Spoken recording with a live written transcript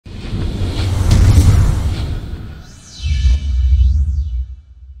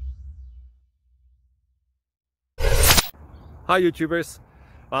Hi YouTubers.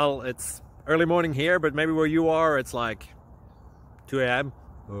 Well, it's early morning here, but maybe where you are it's like 2 a.m.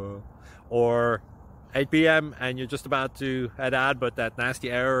 or 8 p.m. and you're just about to head out, but that nasty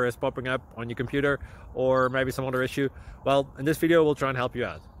error is popping up on your computer, or maybe some other issue. Well, in this video we'll try and help you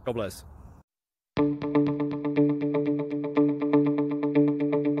out. God bless.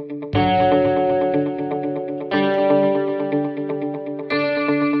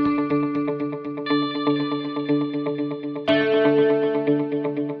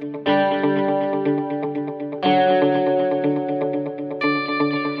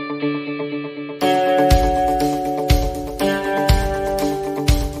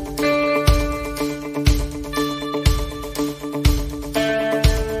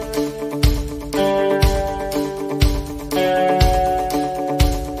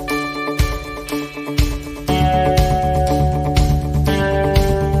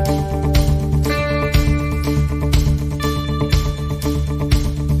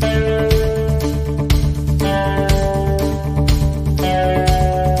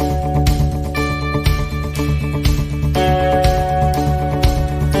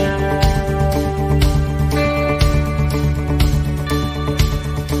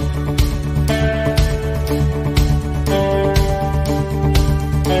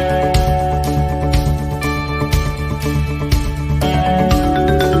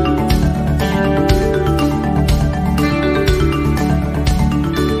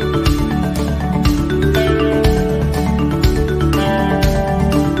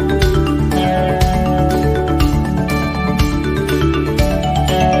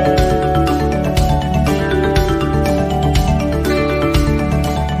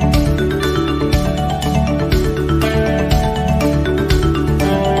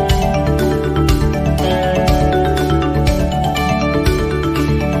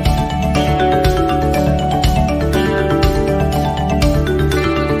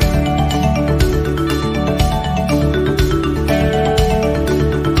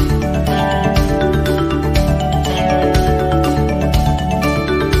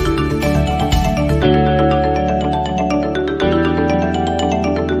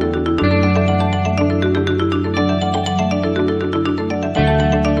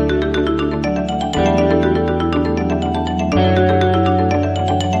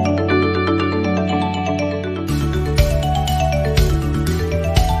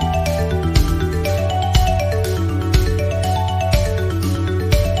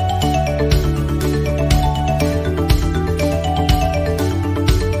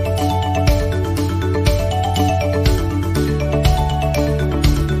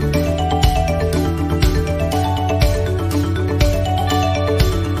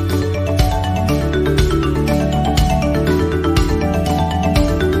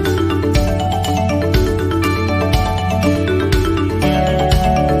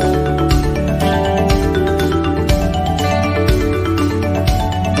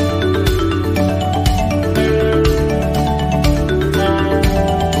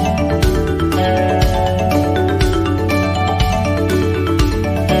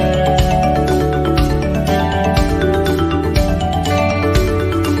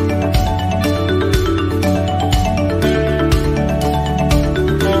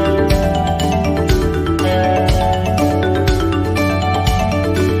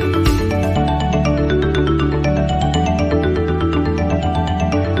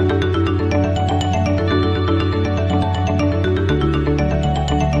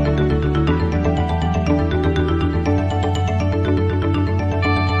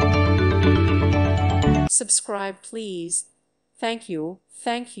 Subscribe, please. Thank you.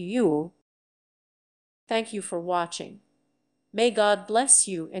 Thank you. Thank you for watching. May God bless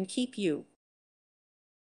you and keep you.